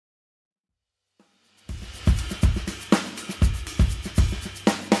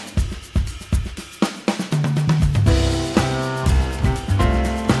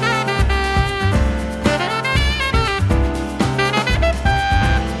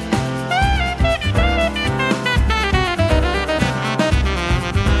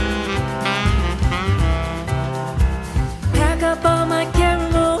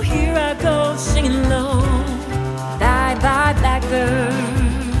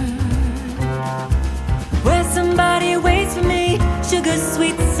sugar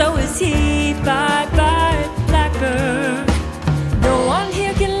sweet, so is he. Bye bye, blackbird. No one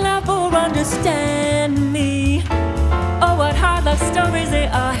here can love or understand me. Oh, what hard love stories they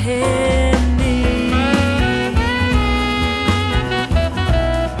are handing me.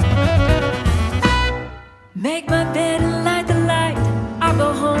 Make my bed and light the light. I'll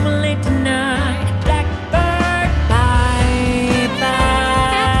go home late tonight. Blackbird, bye bye.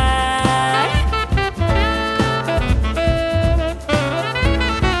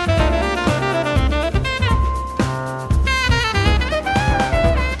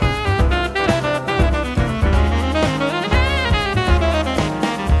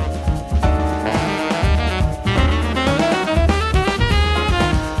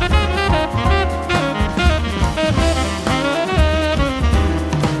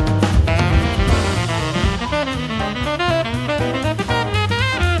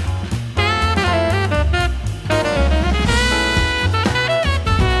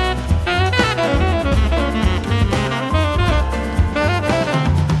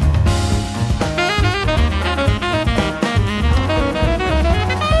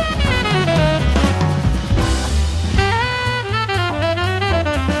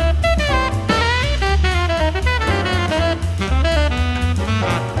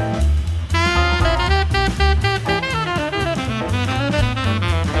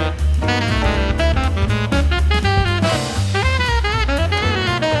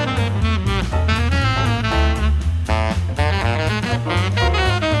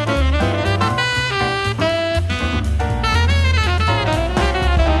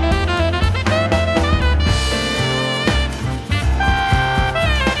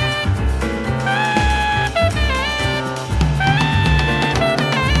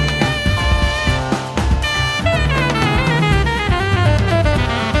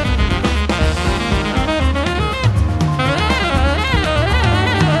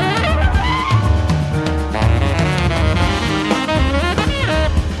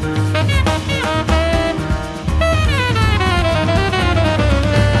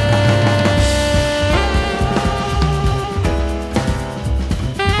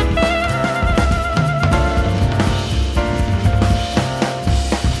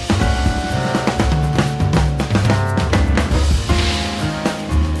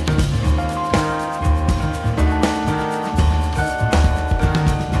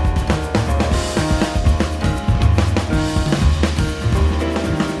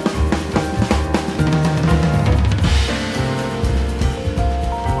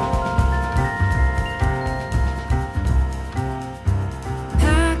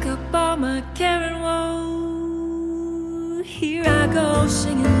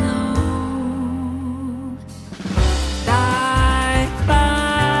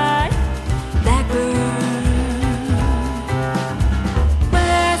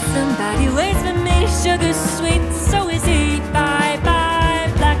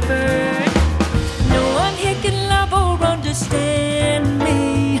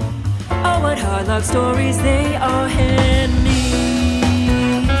 Love stories they all hand me.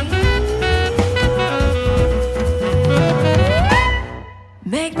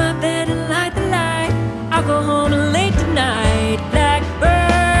 Make my bed and light the light. I'll go home late tonight.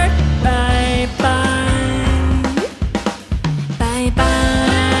 Blackbird, bye bye. Bye bye.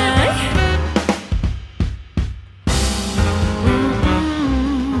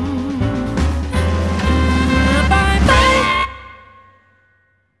 Bye bye.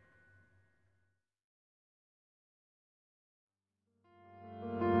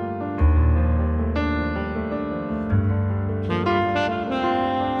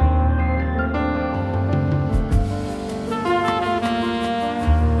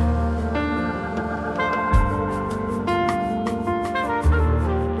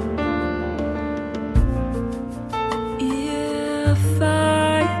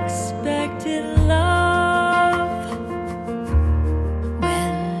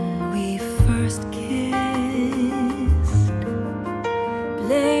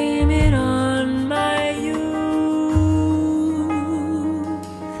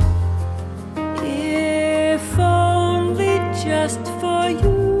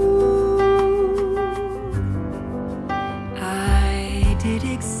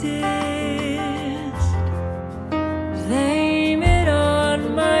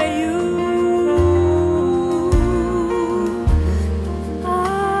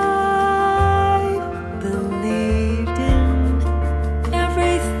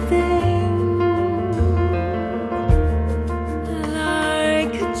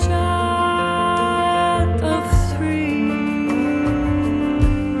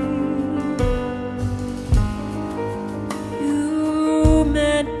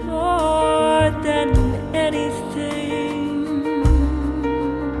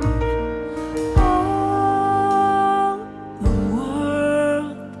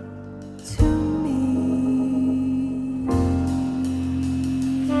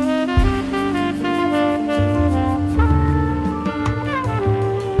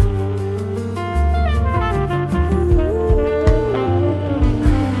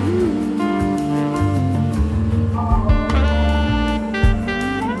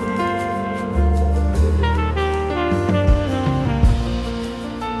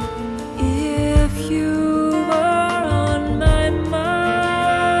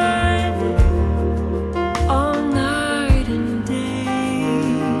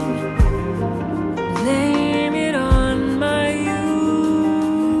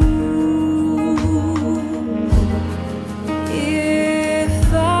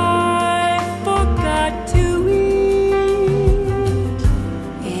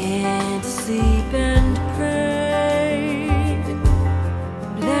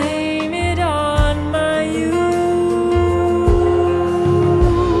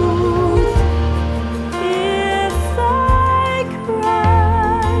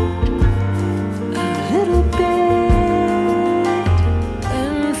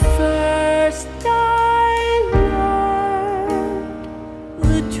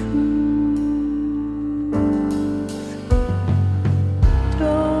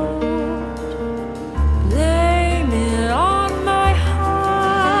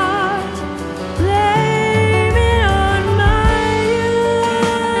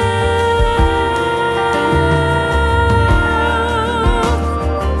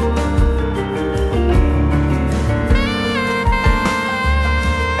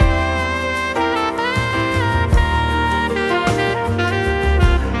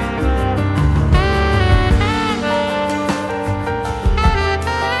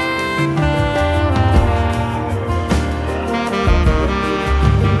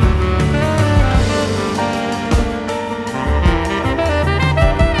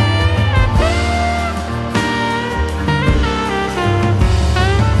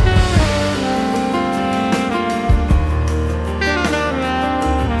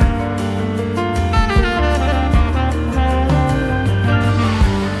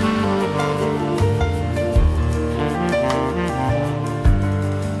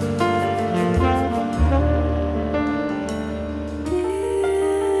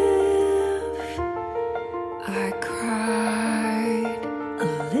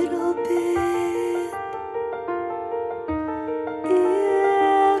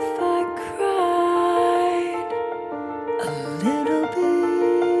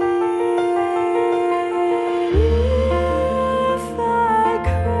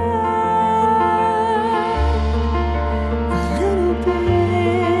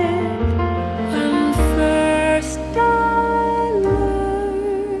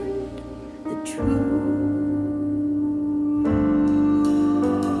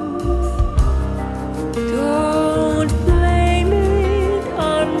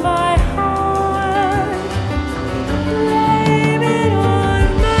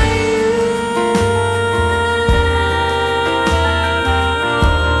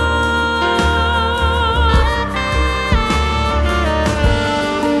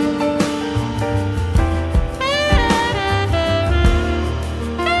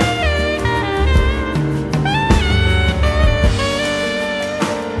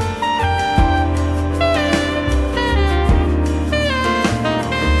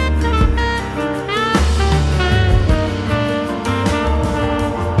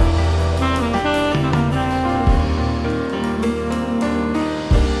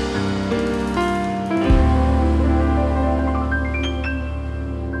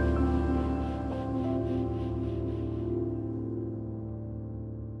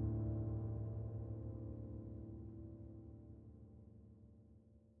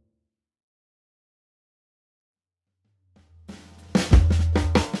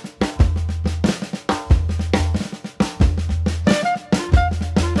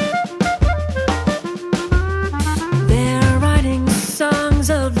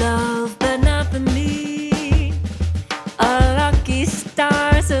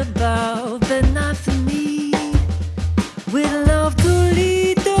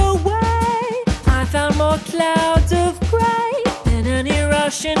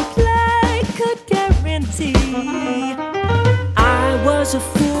 Russian play could guarantee. I was a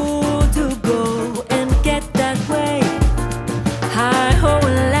fool to go and get that way. Hi ho,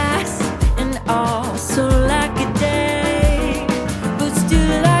 alas, and also like a day. But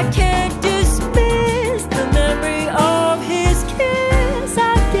still I can't dismiss the memory of his kiss.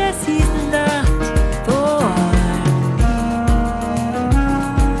 I guess he's not for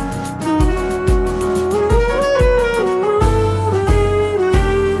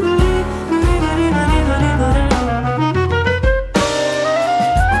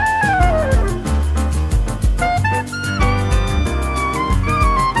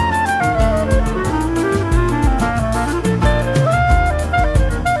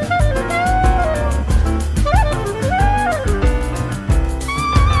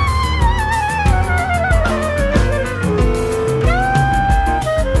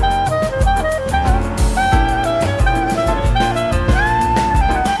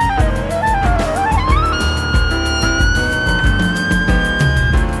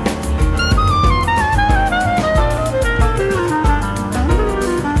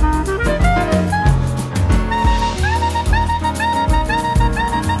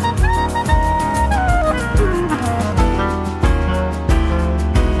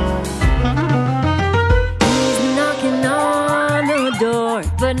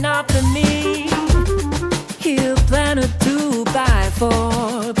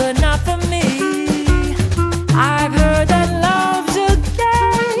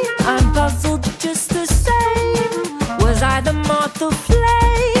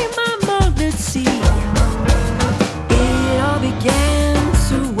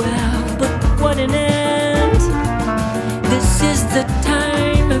is the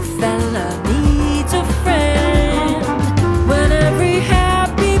time a fella needs a friend. When every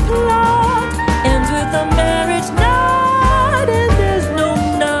happy plot ends with a marriage night and there's no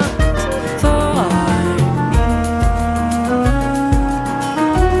knot for my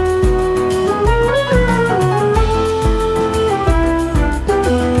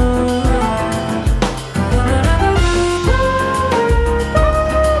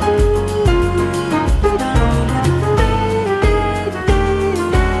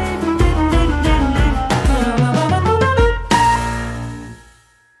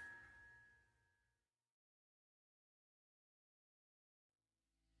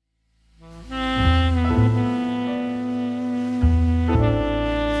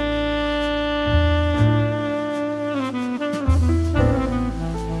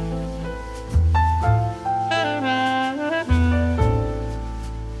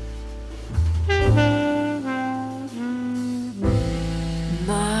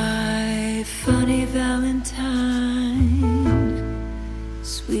funny Valentine,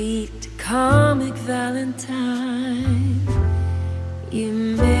 sweet comic Valentine, you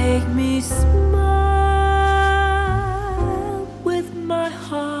make me smile with my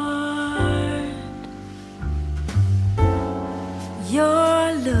heart.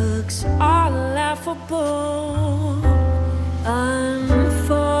 Your looks are laughable,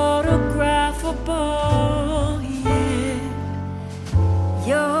 unphotographable, yeah.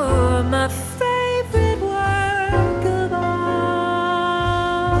 You're my favorite work of art.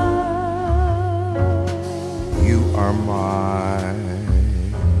 You are my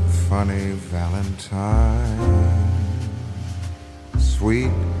funny Valentine,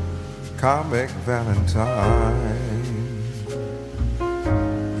 sweet comic Valentine.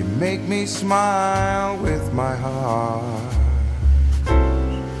 You make me smile with my heart.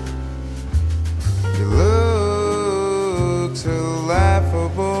 You look so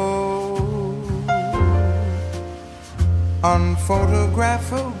laughable,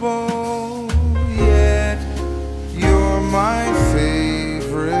 unphotographable, yet you're my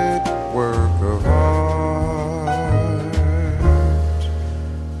favorite work of art.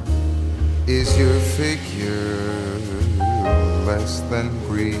 Is your figure less than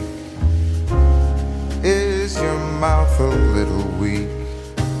Greek? Is your mouth a little weak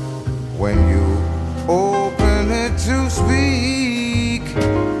when you open it to speak?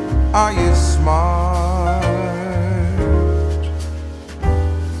 Are you smart?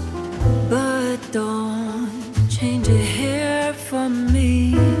 But don't change your hair for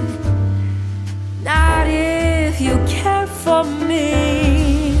me, not if you care for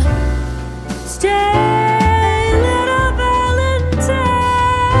me. Stay, little Valentine,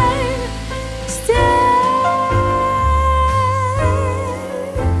 stay.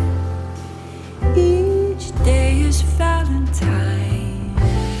 Each day is Valentine's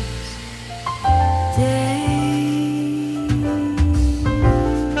Day.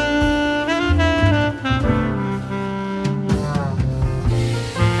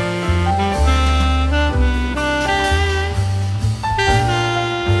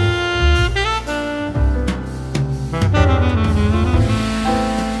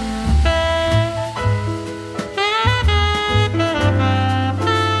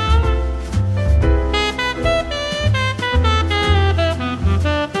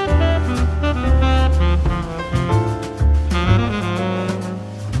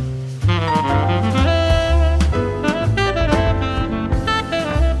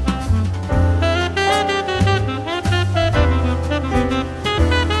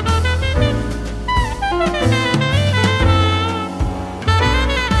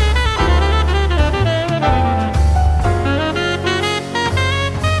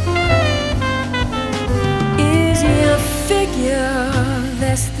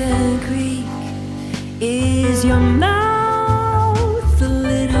 Less than Greek? Is your mouth a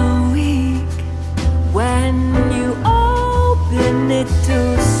little weak when you open it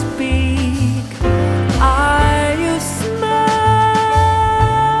to speak? Are you smart?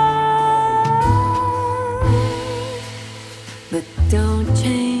 But don't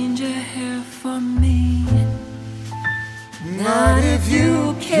change your hair for me, not if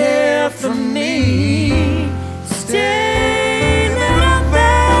you care for me. Stay, little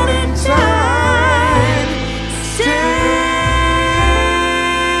Valentine, stay.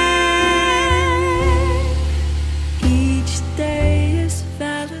 Each day is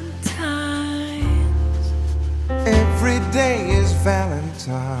Valentine's. Every day is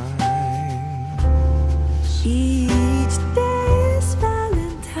Valentine's. Each day is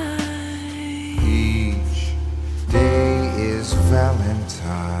Valentine's. Each day is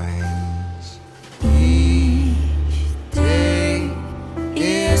Valentine's. Each day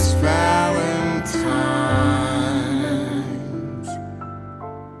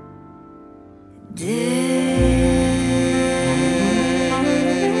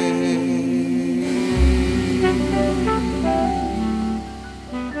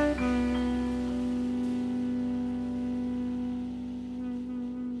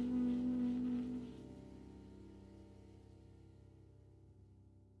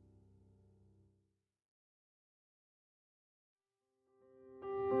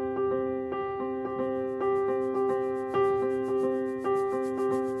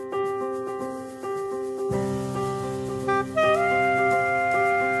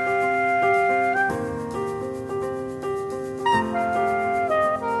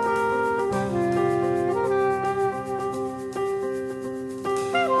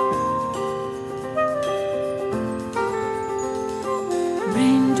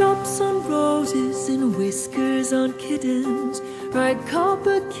raindrops on roses and whiskers on kittens, bright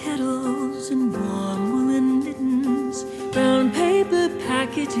copper kettles and warm woolen mittens, brown paper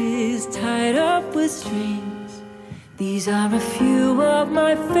packages tied up with strings. These are a few of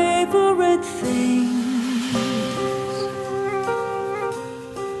my favorite things.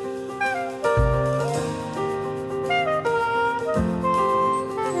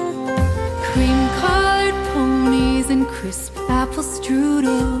 Cream-colored ponies and crisp apple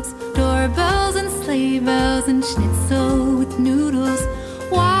strudels, doorbells and sleigh bells and schnitzel with noodles,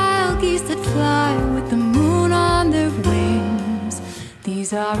 wild geese that fly with the moon on their wings.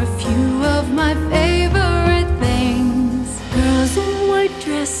 These are a few of my favorite things. Girls in white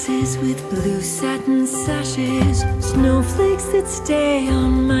dresses with blue satin sashes, snowflakes that stay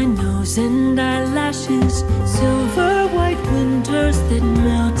on my nose and eyelashes, silver white winters that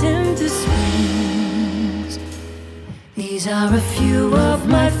melt into springs. These are a few of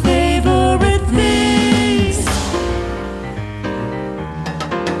my favorite things.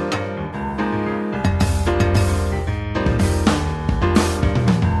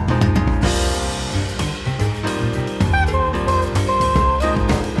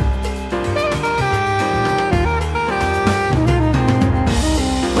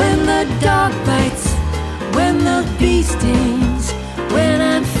 When the dog bites, when the bee stings, when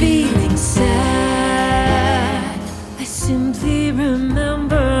I'm feeling sad, I simply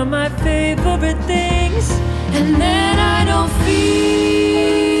remember my favorite things, and then I don't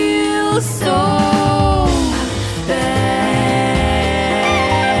feel so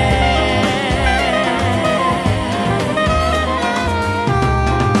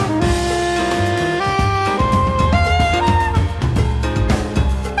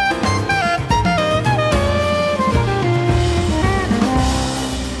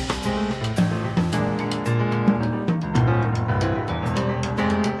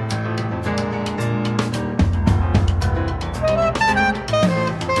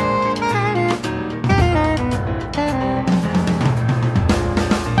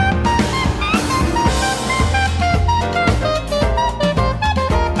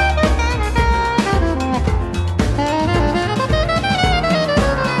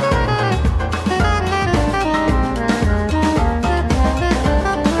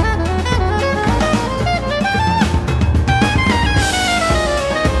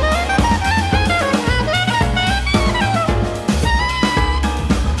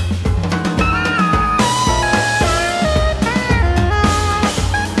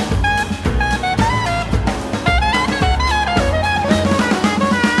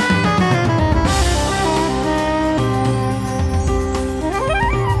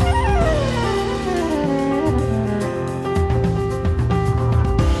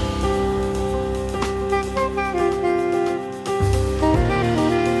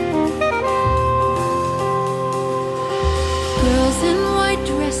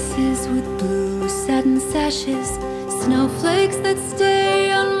snowflakes that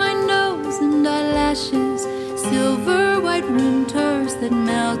stay on my nose and eyelashes, silver white winters that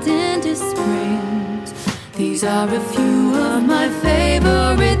melt into springs. These are a few of my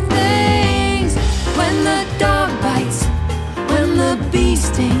favorite things. When the dog bites, when the bee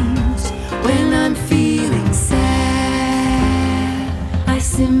stings, when I'm feeling sad, I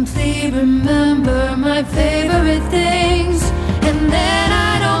simply remember my favorite things, and then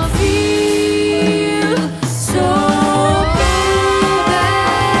I don't feel so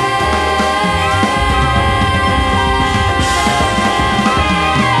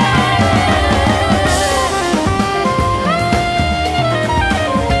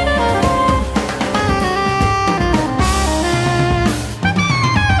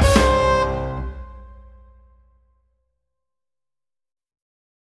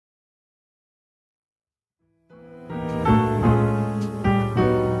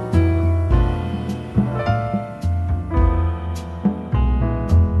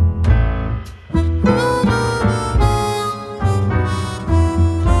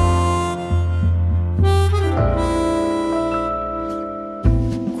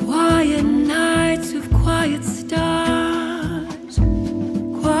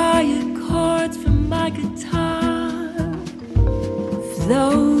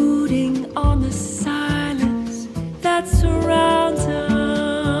floating on the silence that surrounds us.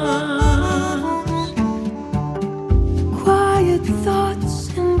 Quiet thoughts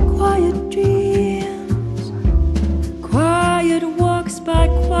and quiet dreams, quiet walks by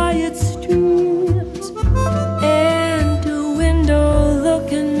quiet streams, and a window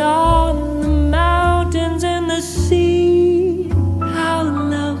looking on the mountains and the sea. How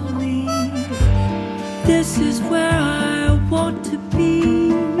lovely, this is where I want to be.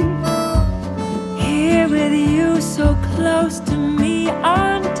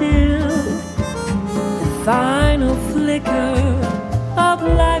 until the final flicker of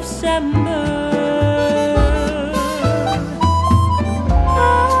life's ember.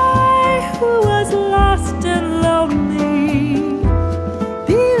 I, who was lost and lonely,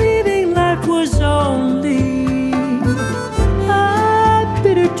 believing life was only a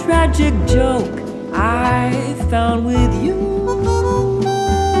bitter tragic joke I found with you.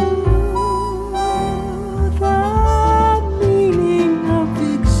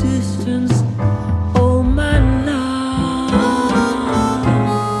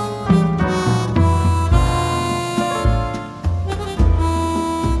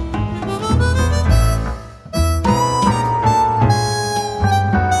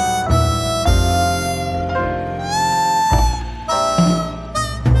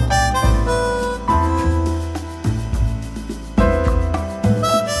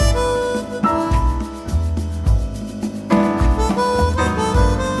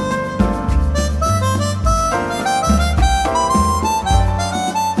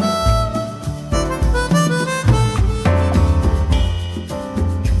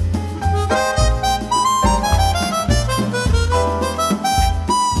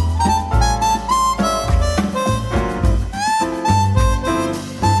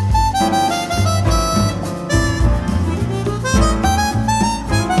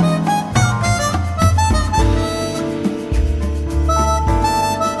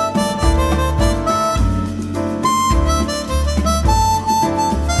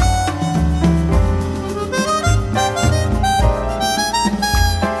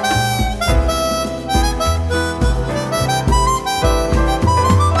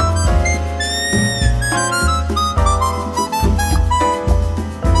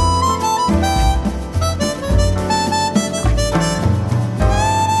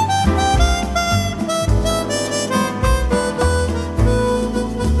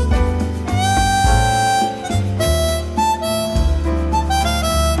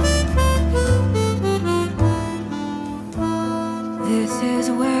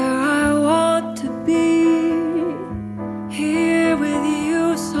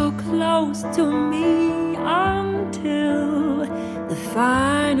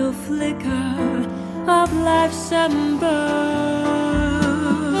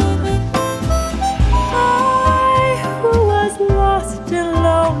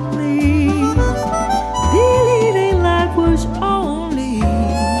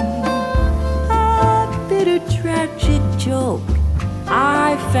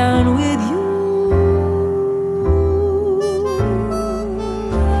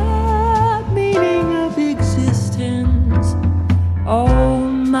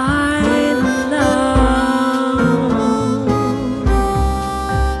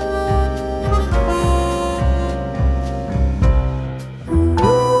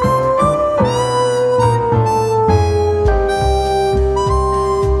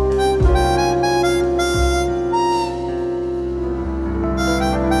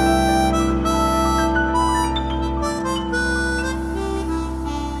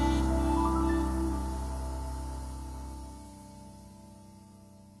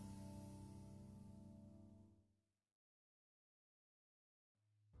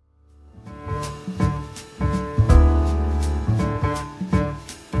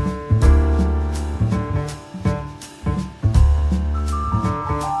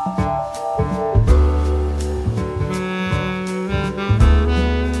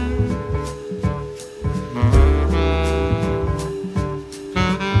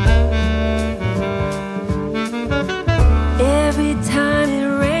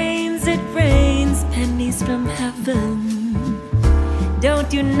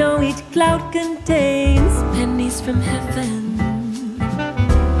 cloud contains pennies from heaven.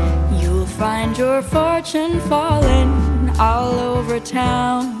 You'll find your fortune falling all over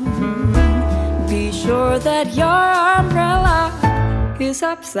town. Be sure that your umbrella is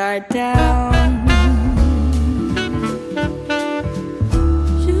upside down.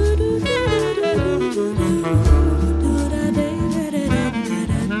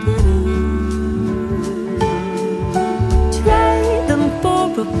 Trade them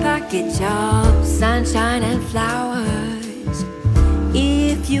for a package of sunshine and flowers.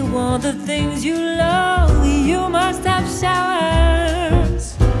 If you want the things you love, you must have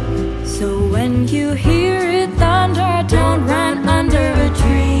showers. So when you hear it thunder, don't run under a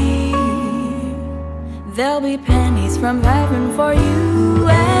tree. There'll be pennies from heaven for you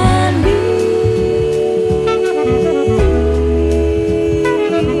and me.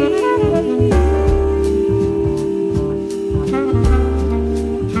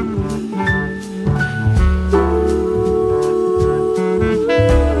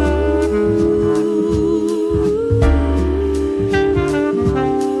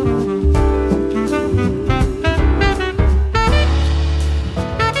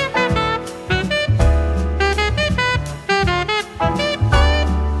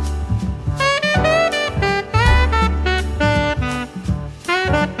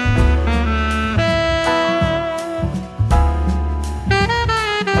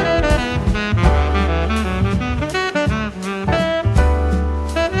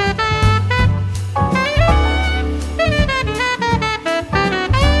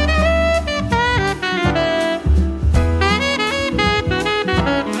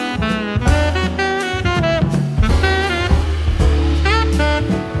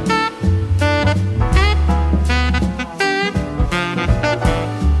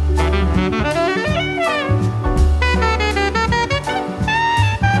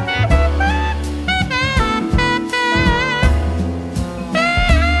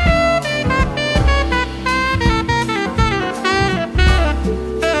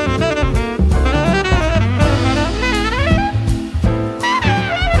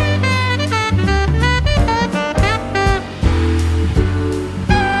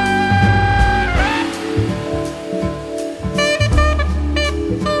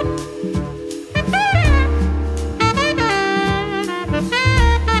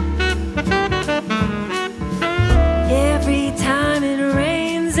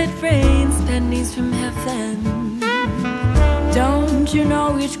 pennies from heaven. Don't you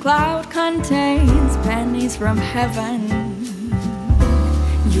know each cloud contains pennies from heaven?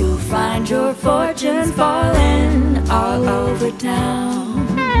 You'll find your fortunes falling all over town.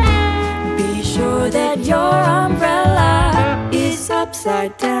 Be sure that your umbrella is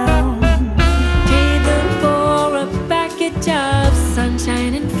upside down. Trade them for a package of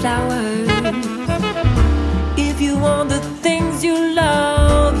sunshine and flowers. If you want the things you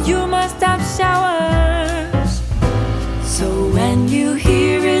love, you must have showers. So when you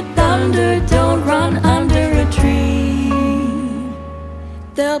hear it thunder, don't run under a tree.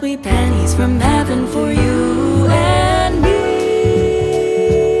 There'll be pennies from heaven for you and me.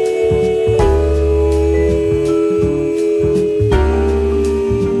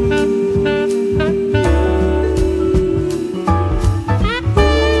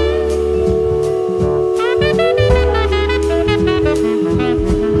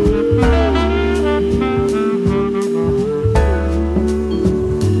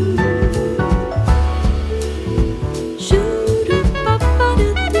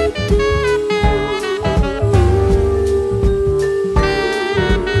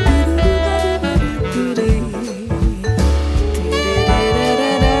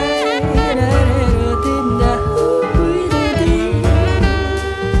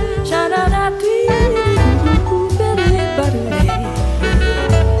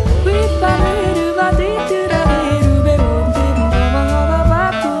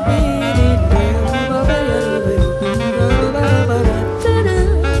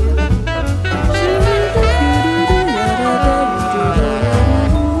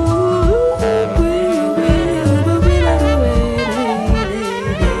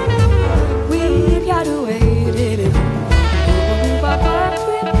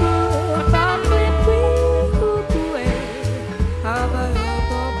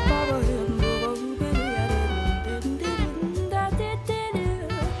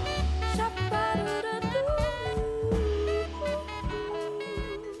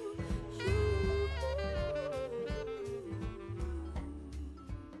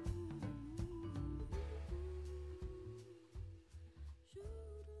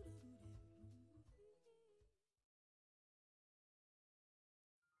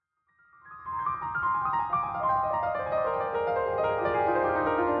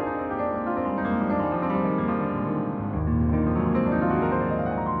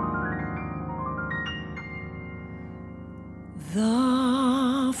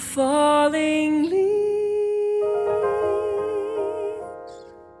 The falling leaves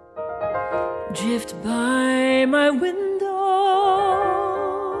drift by my window.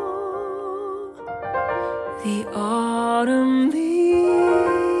 The autumn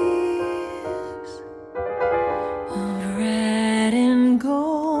leaves of red and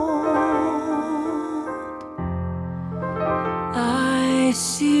gold. I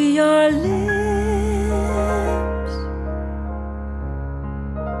see your lips,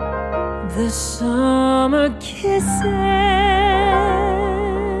 the summer kisses,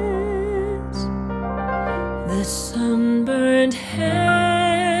 the sunburned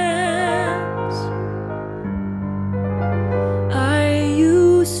hands I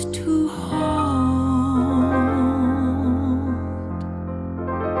used to hold.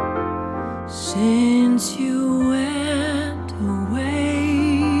 Since you went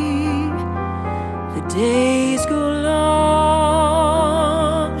away, the days go long,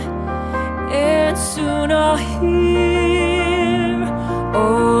 and soon I'll hear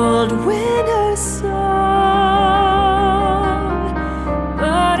old winter song.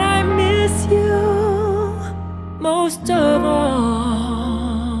 But I miss you most of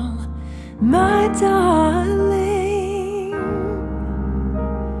all, my darling.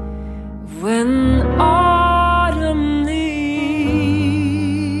 When autumn leaves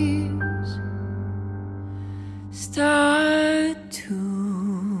start to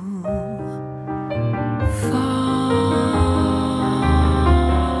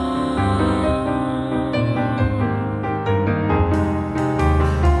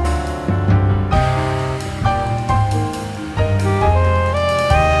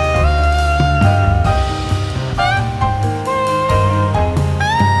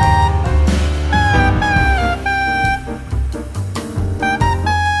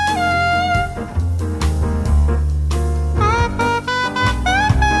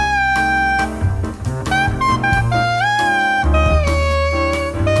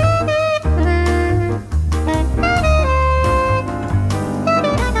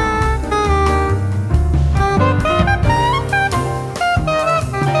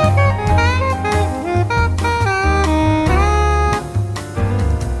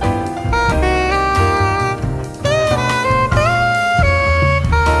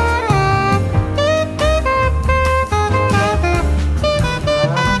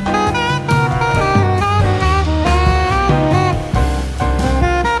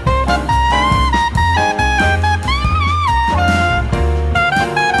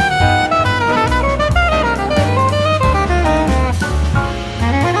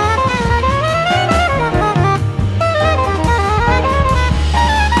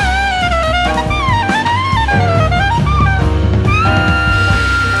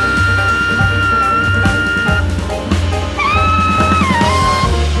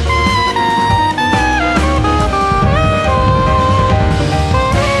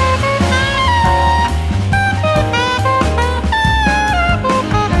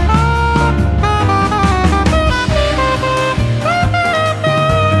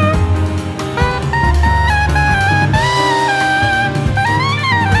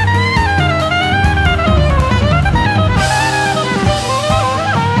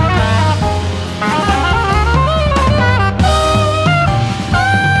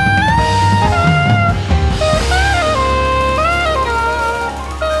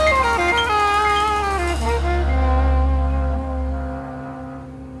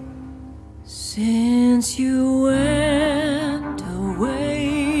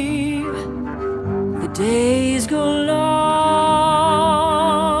days go long,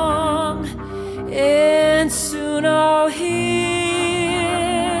 and soon I'll hear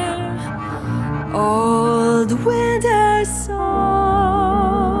old winter song.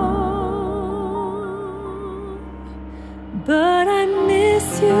 But I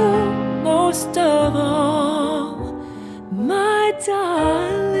miss you most of all, my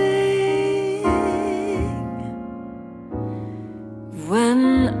darling. When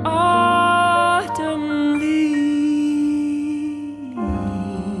autumn leaves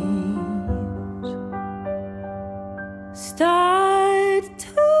start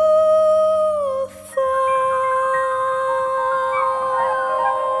to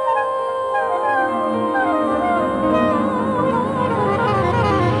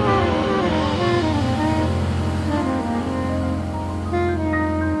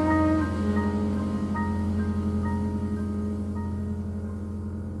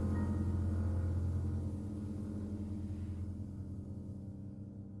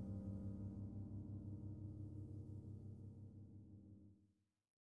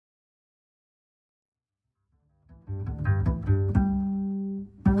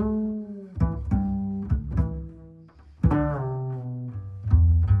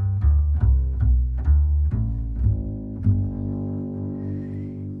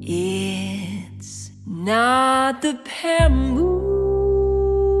not the pale moon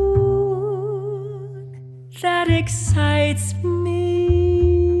that excites me,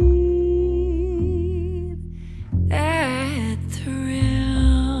 that thrills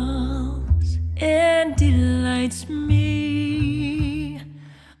and delights me.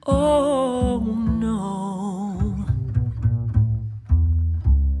 Oh no,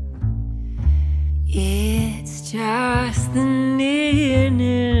 it's just the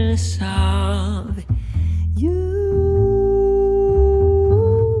nearness of you.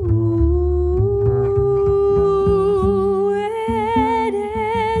 It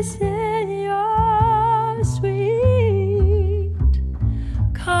is in your sweet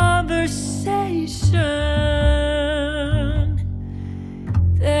conversation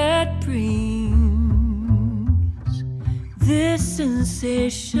that brings this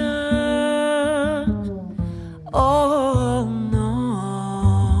sensation. Oh no,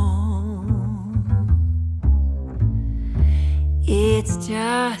 it's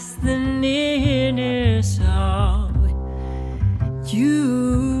just the nearness of you.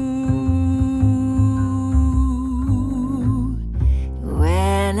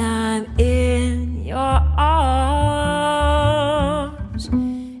 When I'm in your arms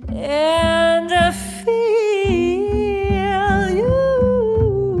and I feel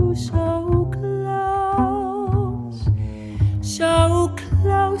you so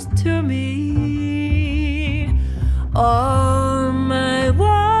close to me. All my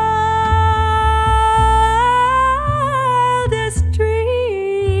wildest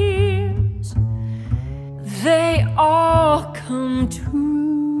dreams, they all come true.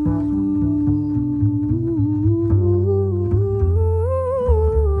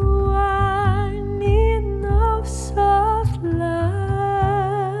 I need no soft lights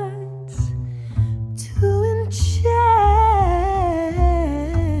to enchant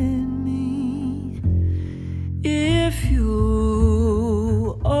me. If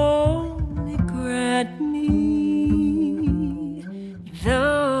you only grant me the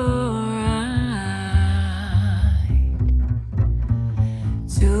right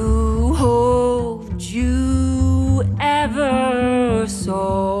to hold you ever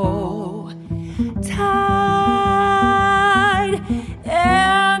so tight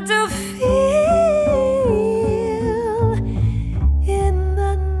and to feel in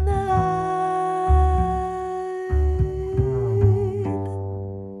the night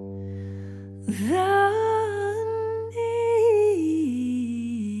the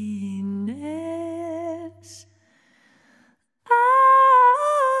nearness of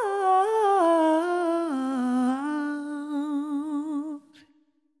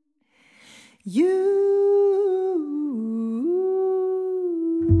you.